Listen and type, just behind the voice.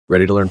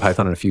Ready to learn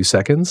Python in a few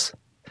seconds?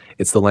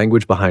 It's the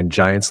language behind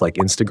giants like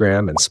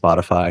Instagram and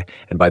Spotify,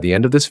 and by the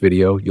end of this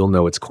video, you'll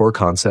know its core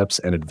concepts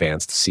and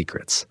advanced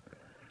secrets.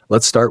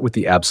 Let's start with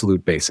the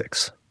absolute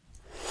basics.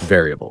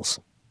 Variables.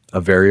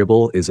 A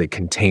variable is a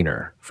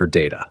container for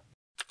data.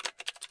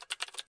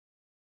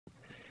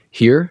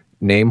 Here,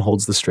 name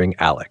holds the string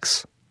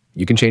Alex.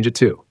 You can change it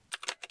too.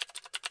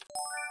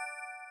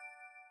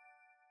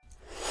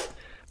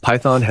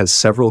 Python has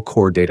several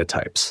core data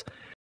types.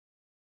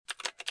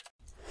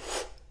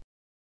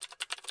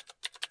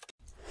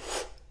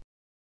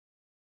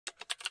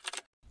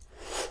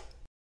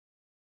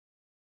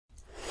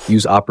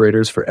 Use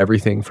operators for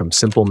everything from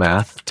simple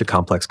math to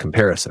complex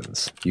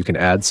comparisons. You can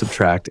add,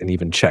 subtract, and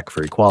even check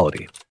for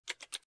equality.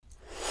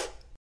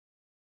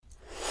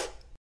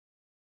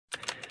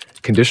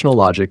 Conditional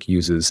logic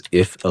uses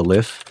if,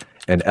 elif,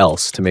 and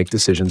else to make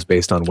decisions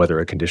based on whether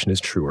a condition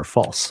is true or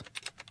false.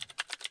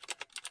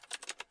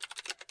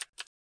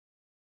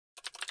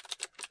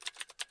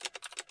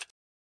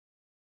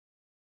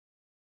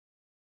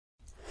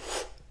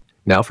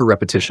 Now for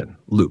repetition,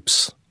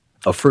 loops.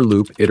 A for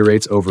loop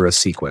iterates over a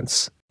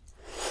sequence,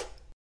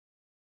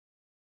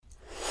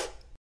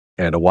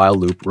 and a while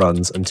loop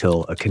runs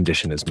until a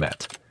condition is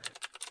met.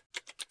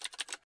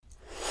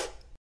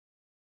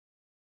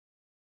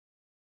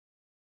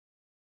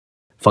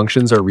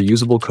 Functions are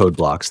reusable code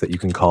blocks that you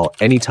can call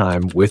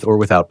anytime with or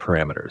without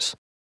parameters.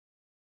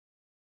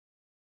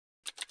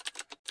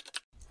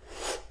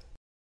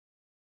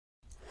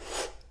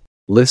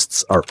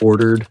 Lists are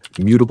ordered,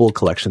 mutable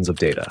collections of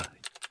data.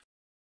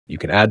 You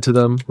can add to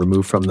them,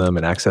 remove from them,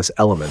 and access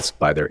elements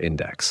by their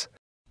index.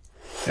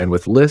 And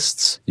with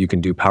lists, you can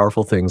do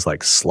powerful things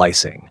like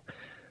slicing.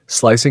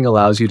 Slicing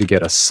allows you to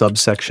get a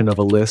subsection of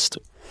a list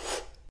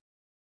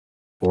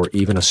or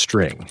even a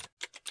string.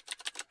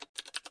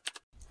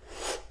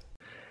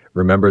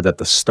 Remember that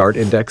the start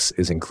index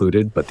is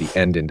included, but the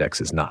end index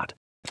is not.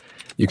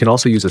 You can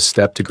also use a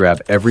step to grab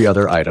every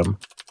other item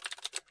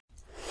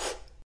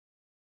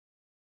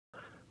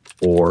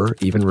or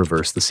even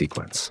reverse the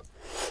sequence.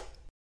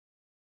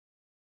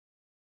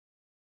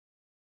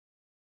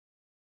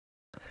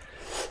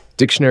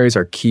 Dictionaries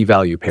are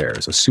key-value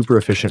pairs, a super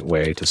efficient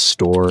way to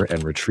store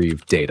and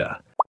retrieve data.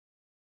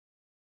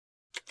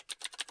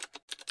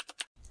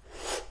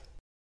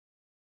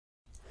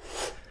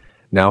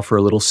 Now for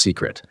a little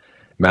secret.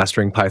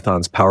 Mastering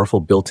Python's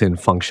powerful built-in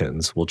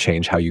functions will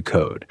change how you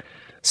code.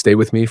 Stay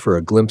with me for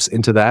a glimpse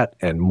into that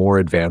and more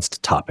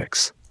advanced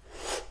topics.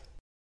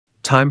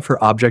 Time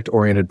for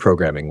object-oriented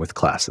programming with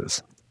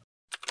classes.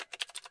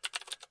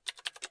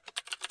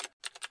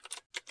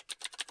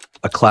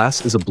 A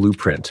class is a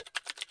blueprint,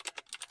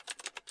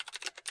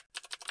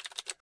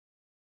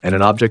 and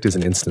an object is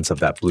an instance of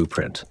that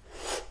blueprint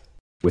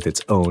with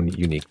its own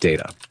unique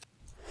data.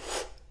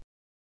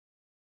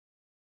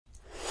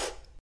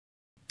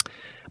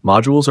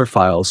 Modules are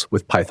files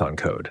with Python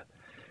code.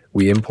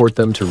 We import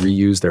them to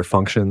reuse their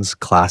functions,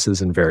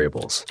 classes, and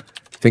variables.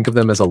 Think of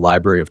them as a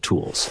library of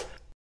tools.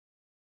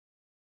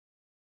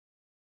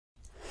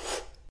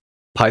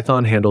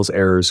 Python handles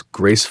errors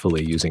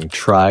gracefully using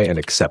try and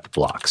except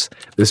blocks.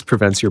 This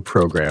prevents your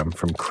program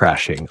from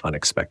crashing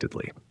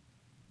unexpectedly.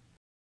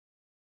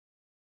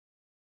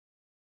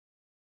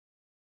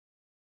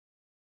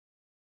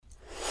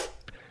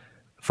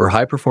 For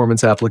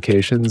high-performance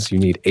applications, you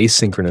need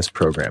asynchronous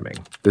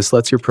programming. This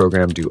lets your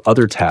program do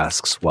other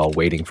tasks while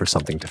waiting for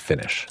something to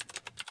finish.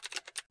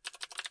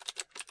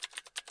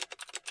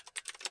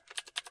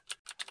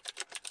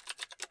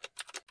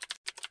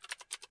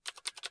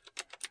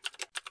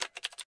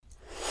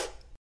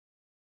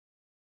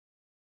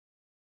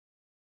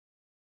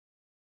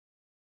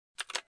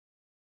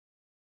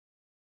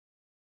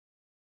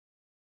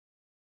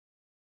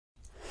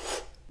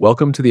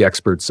 Welcome to the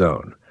Expert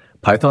Zone.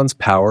 Python's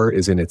power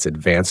is in its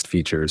advanced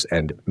features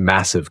and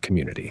massive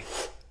community.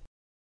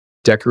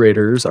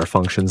 Decorators are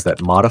functions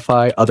that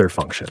modify other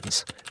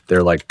functions.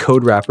 They're like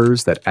code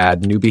wrappers that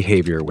add new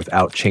behavior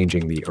without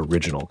changing the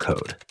original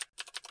code.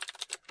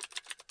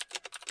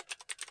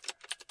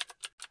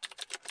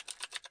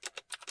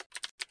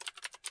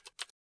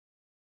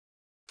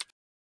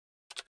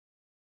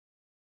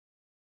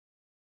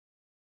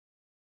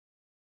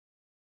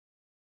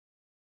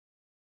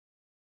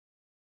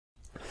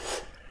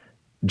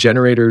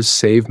 Generators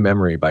save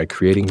memory by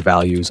creating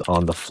values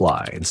on the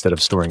fly instead of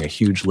storing a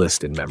huge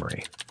list in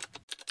memory.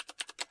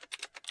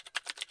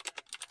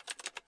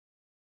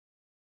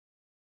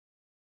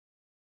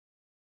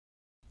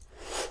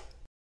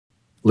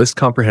 List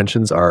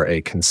comprehensions are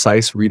a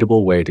concise,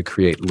 readable way to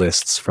create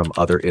lists from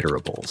other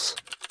iterables.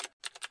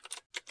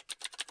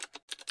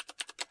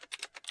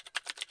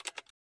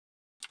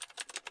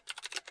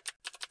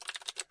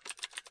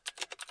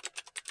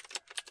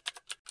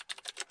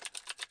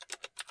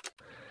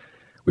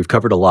 We've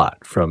covered a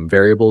lot, from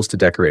variables to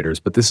decorators,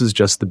 but this is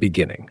just the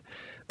beginning.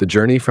 The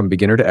journey from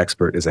beginner to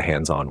expert is a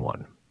hands-on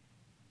one.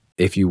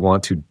 If you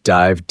want to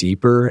dive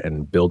deeper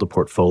and build a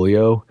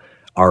portfolio,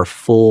 our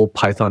full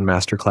Python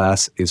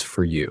masterclass is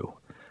for you.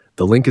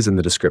 The link is in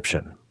the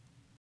description.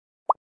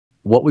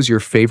 What was your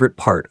favorite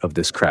part of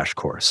this crash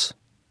course?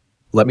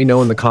 Let me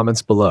know in the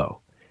comments below.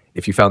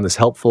 If you found this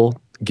helpful,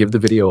 give the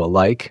video a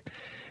like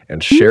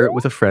and share it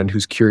with a friend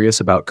who's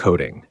curious about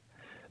coding.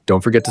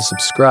 Don't forget to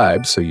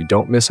subscribe so you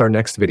don't miss our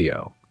next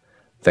video.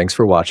 Thanks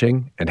for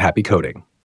watching and happy coding.